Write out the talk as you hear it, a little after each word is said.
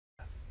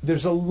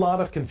There's a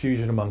lot of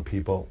confusion among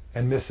people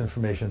and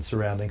misinformation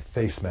surrounding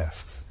face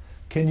masks.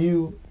 Can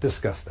you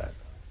discuss that?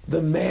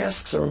 The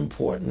masks are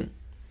important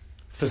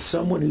for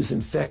someone who's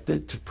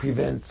infected to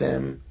prevent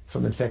them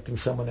from infecting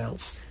someone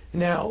else.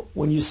 Now,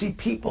 when you see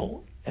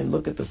people and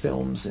look at the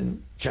films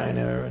in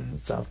China and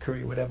South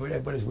Korea, whatever,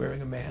 everybody's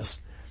wearing a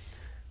mask.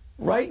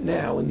 Right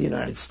now in the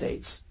United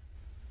States,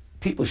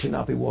 people should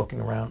not be walking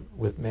around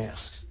with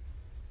masks.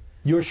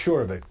 You're sure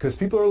of it? Because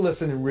people are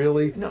listening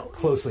really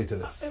closely to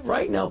this.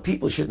 Right now,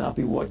 people should not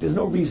be walking. There's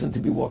no reason to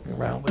be walking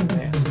around with a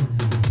mask.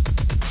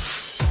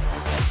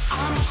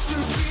 I must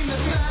have dreamed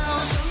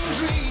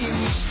 1,000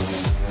 dreams,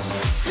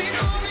 been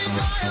haunted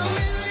by a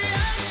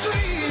million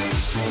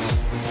screams,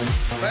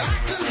 but I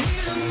can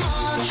hear them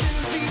marching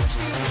feet,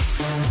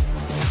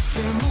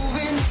 they're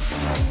moving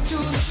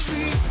into the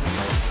street.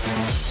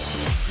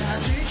 Now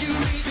did you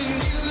read the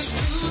news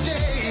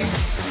today?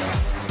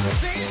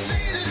 They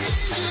say the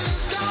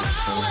ninjas gone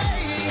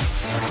away,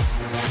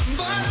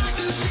 but I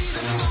can see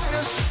the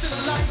fire still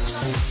light.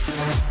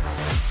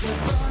 They're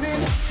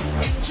burning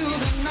into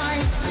the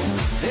night.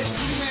 There's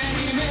too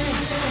many men,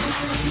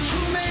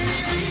 too many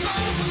people,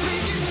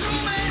 making too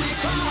many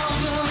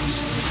problems,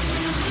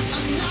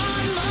 and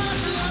not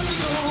much love to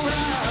go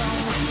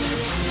around.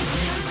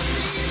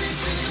 See,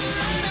 this is the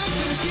line of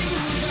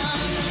confusion.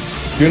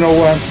 You know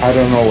what? I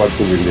don't know what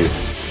to believe.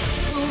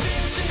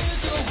 This is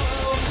the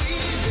world we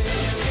live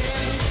in,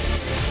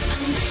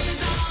 and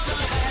these are the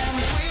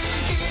hands we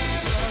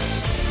give.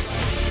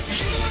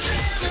 Use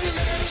them and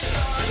let's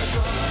start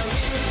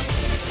trying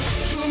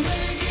to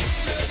make it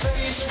a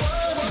place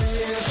worth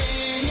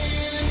living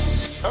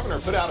in. Governor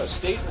put out a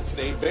statement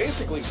today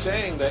basically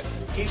saying that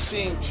he's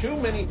seeing too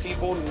many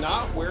people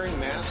not wearing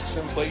masks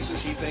in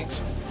places he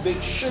thinks they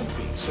should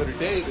be. So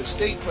today the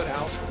state put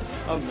out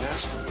a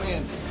mask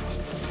mandate.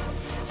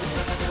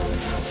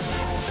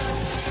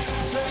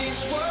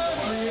 Place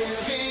worth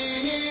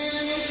living in.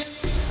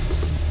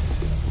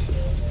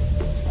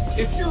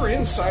 If you're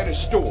inside a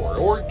store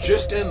or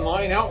just in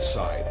line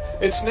outside,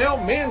 it's now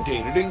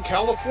mandated in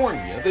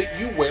California that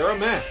you wear a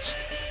mask.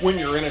 When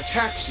you're in a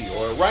taxi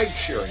or a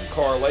ride-sharing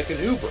car like an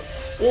Uber,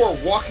 or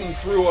walking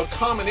through a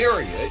common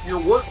area at your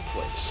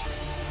workplace.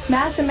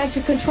 Masks are meant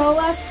to control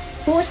us,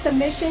 force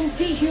submission,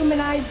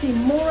 dehumanize,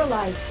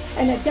 demoralize,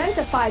 and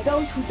identify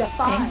those who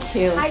defy. Thank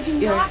you. I do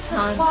Your not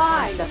time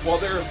comply. has up. While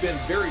there have been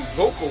very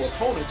vocal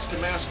opponents to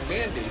mask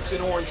mandates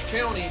in Orange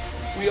County,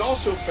 we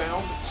also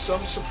found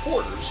some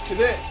supporters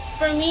today.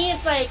 For me,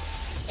 it's like,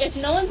 if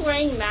no one's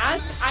wearing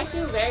masks, I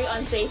feel very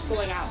unsafe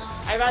going out.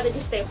 I'd rather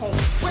just stay home.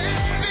 When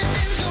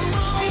everything's gone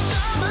wrong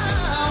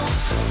somehow,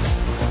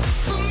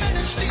 the men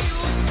are still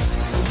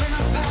in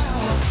a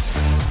power,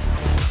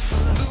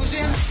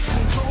 losing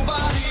control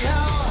by the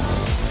hour.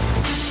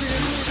 This is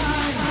the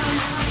time,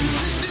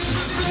 this is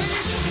the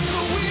place, so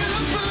we're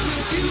up for the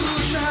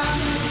future.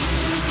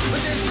 But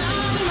there's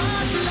not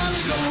much love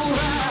to go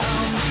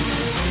around.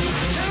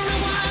 Tell me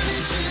why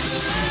this is the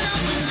land of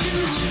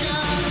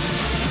confusion.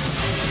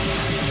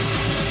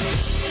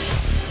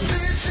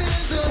 This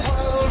is the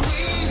world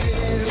we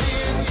live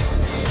in,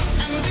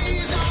 and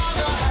these are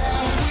the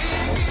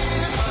hands we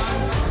give.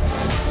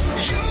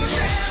 Use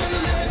them and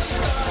let's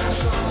start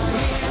trying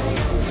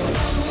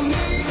to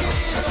make it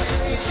a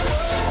place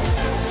worth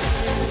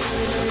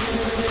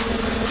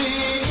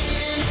living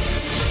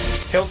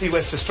in. Healthy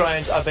West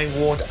Australians are being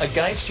warned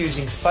against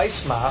using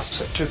face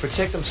masks to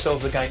protect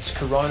themselves against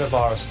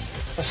coronavirus.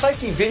 A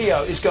safety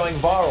video is going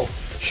viral,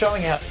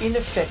 showing how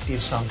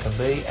ineffective some can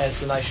be as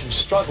the nation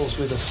struggles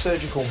with a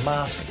surgical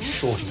mask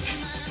shortage.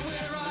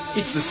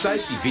 It's the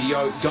safety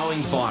video going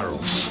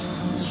viral.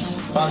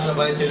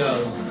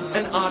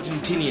 An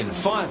Argentinian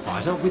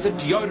firefighter with a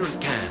deodorant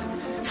can,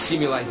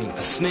 simulating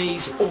a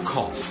sneeze or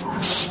cough.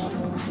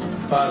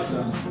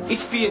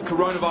 It's feared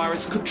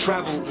coronavirus could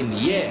travel in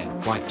the air,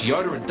 like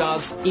deodorant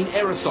does in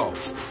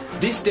aerosols.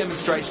 This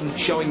demonstration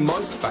showing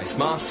most face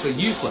masks are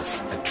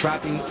useless at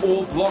trapping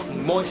or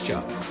blocking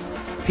moisture.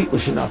 People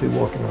should not be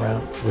walking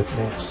around with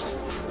masks.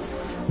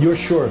 You're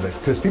sure of it?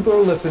 Because people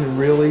are listening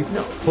really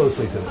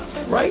closely to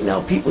this. Right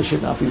now, people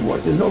should not be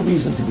walking. There's no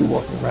reason to be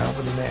walking around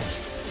with a mask.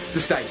 The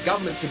state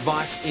government's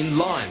advice in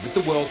line with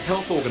the World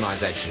Health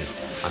Organization.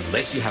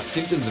 Unless you have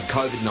symptoms of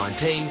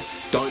COVID-19,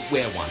 don't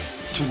wear one.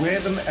 To wear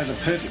them as a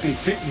perfectly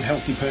fit and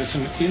healthy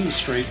person in the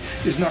street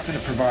is not going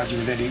to provide you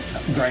with any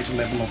greater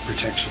level of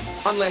protection.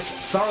 Unless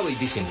thoroughly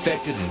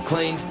disinfected and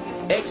cleaned,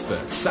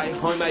 experts say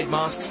homemade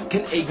masks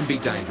can even be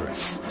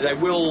dangerous. They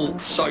will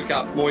soak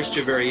up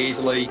moisture very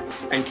easily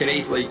and can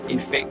easily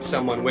infect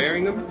someone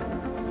wearing them.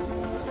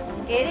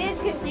 It is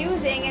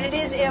confusing and it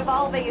is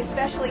evolving,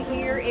 especially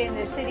here in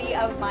the city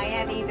of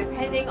Miami.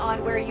 Depending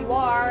on where you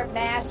are,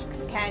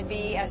 masks can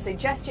be a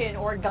suggestion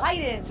or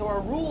guidance or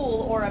a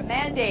rule or a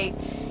mandate.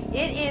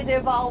 It is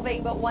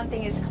evolving, but one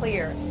thing is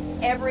clear.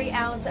 Every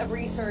ounce of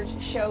research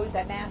shows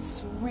that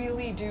masks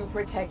really do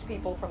protect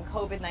people from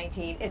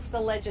COVID-19. It's the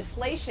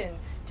legislation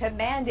to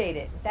mandate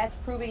it that's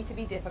proving to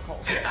be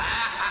difficult.